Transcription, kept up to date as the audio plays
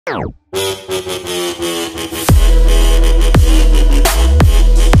Hey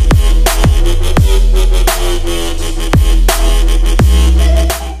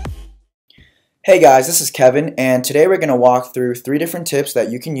guys, this is Kevin, and today we're going to walk through 3 different tips that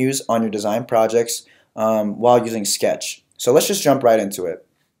you can use on your design projects while using Sketch. So let's just jump right into it.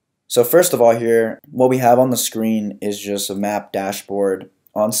 So first of all here, what we have on the screen is just a map dashboard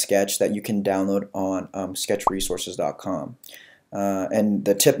on Sketch that you can download on sketchresources.com. And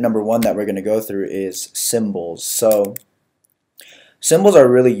the tip number 1 that we're going to go through is symbols. So symbols are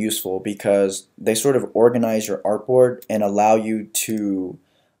really useful because they sort of organize your artboard and allow you to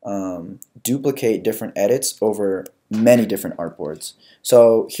duplicate different edits over many different artboards.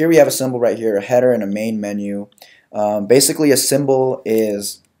 So here we have a symbol right here, a header and a main menu. Basically a symbol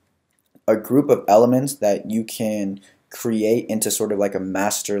is a group of elements that you can create into sort of like a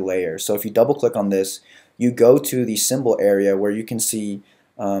master layer. So if you double click on this, you go to the symbol area where you can see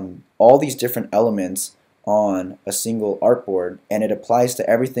all these different elements on a single artboard, and it applies to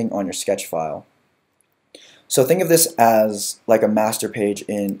everything on your sketch file. So think of this as like a master page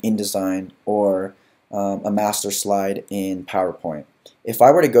in InDesign or a master slide in PowerPoint. If I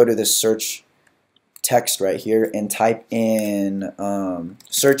were to go to this search text right here and type in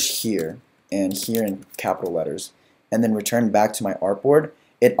search here and here in capital letters and then return back to my artboard,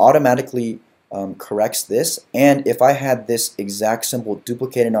 it automatically corrects this, and if I had this exact symbol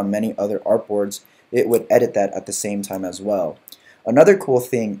duplicated on many other artboards, it would edit that at the same time as well. Another cool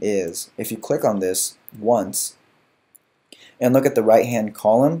thing is if you click on this once and look at the right hand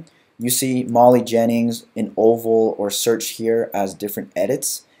column, you see Molly Jennings, in oval, or search here as different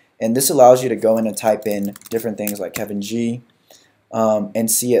edits, and this allows you to go in and type in different things like Kevin G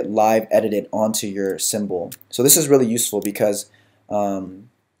and see it live edited onto your symbol. So this is really useful because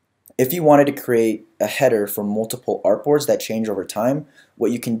if you wanted to create a header for multiple artboards that change over time,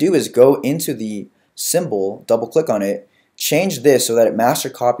 what you can do is go into the symbol, double click on it, change this so that it master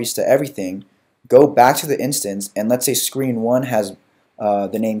copies to everything, go back to the instance, and let's say screen 1 has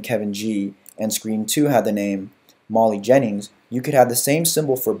the name Kevin G and screen 2 had the name Molly Jennings. You could have the same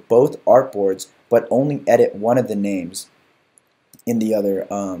symbol for both artboards but only edit one of the names in the other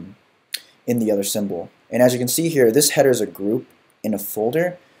symbol. And as you can see here, this header is a group in a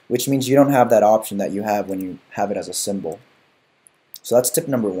folder, which means you don't have that option that you have when you have it as a symbol. So that's tip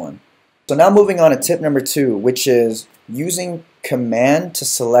number 1. So now moving on to tip number 2, which is using Command to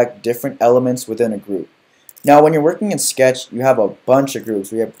select different elements within a group. Now when you're working in Sketch, you have a bunch of groups.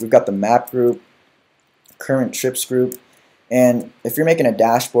 We've got the map group, current trips group, and if you're making a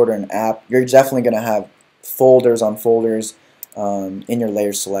dashboard or an app, you're definitely going to have folders on folders in your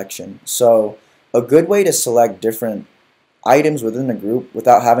layer selection. So a good way to select different items within the group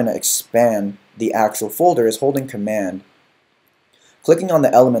without having to expand the actual folder is holding Command, clicking on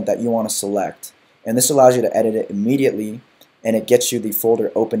the element that you want to select, and this allows you to edit it immediately, and it gets you the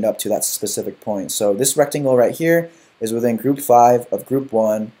folder opened up to that specific point. So this rectangle right here is within group 5 of group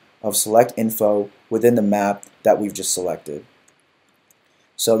 1 of select info within the map that we've just selected.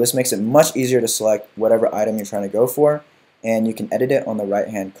 So this makes it much easier to select whatever item you're trying to go for, and you can edit it on the right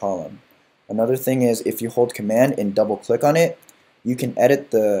hand column. Another thing is if you hold Command and double click on it, you can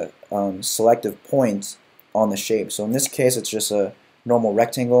edit the selective points on the shape. So in this case it's just a normal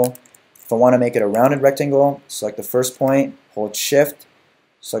rectangle. If I want to make it a rounded rectangle, select the first point, hold Shift,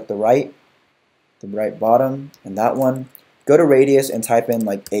 select the right bottom, and that one. Go to radius and type in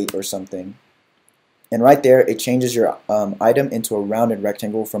like 8 or something. And right there it changes your item into a rounded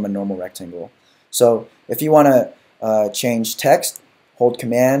rectangle from a normal rectangle. So if you want to change text, hold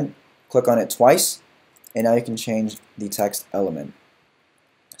Command, click on it twice, and now you can change the text element.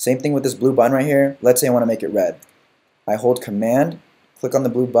 Same thing with this blue button right here. Let's say I want to make it red. I hold Command, click on the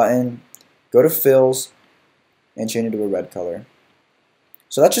blue button, go to fills, and change it to a red color.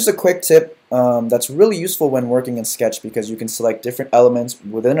 So that's just a quick tip that's really useful when working in Sketch because you can select different elements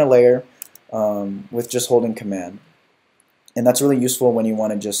within a layer with just holding Command. And that's really useful when you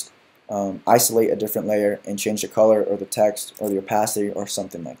want to just isolate a different layer and change the color or the text or the opacity or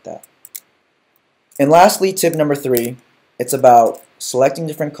something like that. And lastly, tip number 3, it's about selecting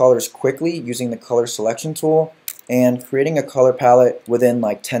different colors quickly using the color selection tool and creating a color palette within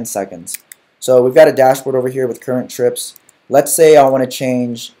like 10 seconds. So we've got a dashboard over here with current trips. Let's say I want to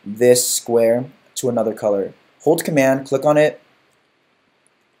change this square to another color. Hold Command, click on it.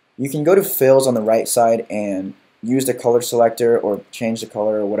 You can go to fills on the right side and use the color selector or change the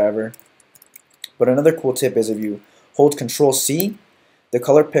color or whatever. But another cool tip is if you hold Control C, the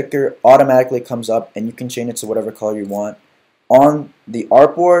color picker automatically comes up and you can change it to whatever color you want. On the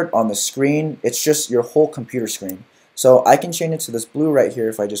artboard, on the screen, it's just your whole computer screen. So I can change it to this blue right here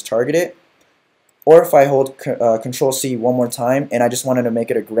if I just target it, or if I hold Control C one more time and I just wanted to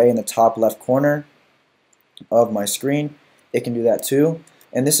make it a gray in the top left corner of my screen, it can do that too.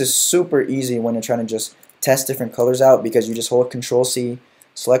 And this is super easy when you're trying to just test different colors out, because you just hold Control C,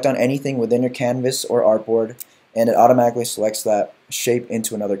 select on anything within your canvas or artboard, and it automatically selects that shape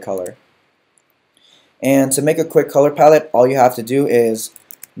into another color. And to make a quick color palette, all you have to do is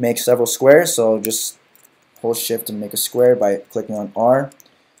make several squares. So just hold Shift and make a square by clicking on R.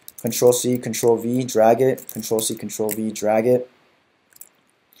 Control C, Control V, drag it. Control C, Control V, drag it.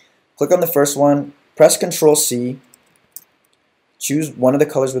 Click on the first one, press Control C, choose one of the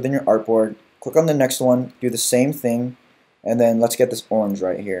colors within your artboard, click on the next one, do the same thing, and then let's get this orange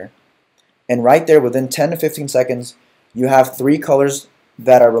right here. And right there, within 10 to 15 seconds, you have 3 colors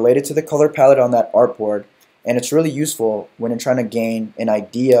that are related to the color palette on that artboard, and it's really useful when you're trying to gain an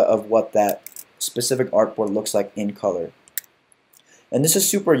idea of what that specific artboard looks like in color. And this is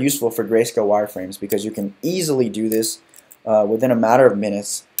super useful for grayscale wireframes, because you can easily do this within a matter of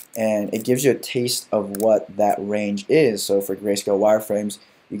minutes, and it gives you a taste of what that range is. So for grayscale wireframes,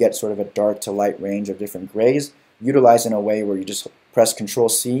 you get sort of a dark to light range of different grays, utilized in a way where you just press Control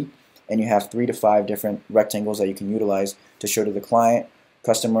C and you have 3 to 5 different rectangles that you can utilize to show to the client,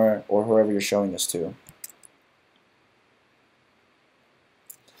 customer, or whoever you're showing this to.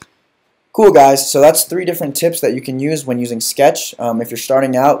 Cool, guys, so that's 3 different tips that you can use when using Sketch. If you're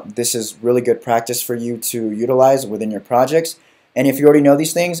starting out, this is really good practice for you to utilize within your projects. And if you already know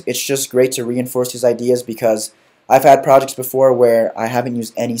these things, it's just great to reinforce these ideas, because I've had projects before where I haven't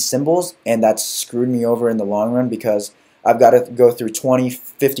used any symbols, and that's screwed me over in the long run, because I've got to go through 20,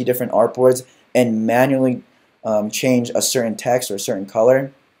 50 different artboards and manually change a certain text or a certain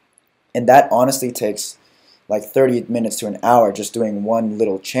color. And that honestly takes like 30 minutes to an hour just doing one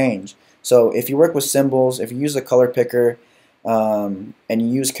little change. So if you work with symbols, if you use a color picker, and you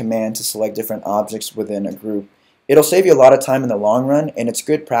use command to select different objects within a group, it'll save you a lot of time in the long run, and it's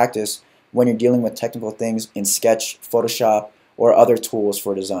good practice when you're dealing with technical things in Sketch, Photoshop, or other tools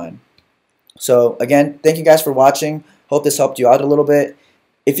for design. So again, thank you guys for watching. Hope this helped you out a little bit.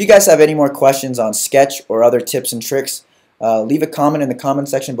 If you guys have any more questions on Sketch or other tips and tricks, leave a comment in the comment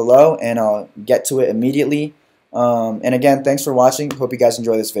section below, and I'll get to it immediately. And again, thanks for watching. Hope you guys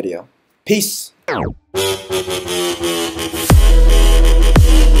enjoy this video. Peace!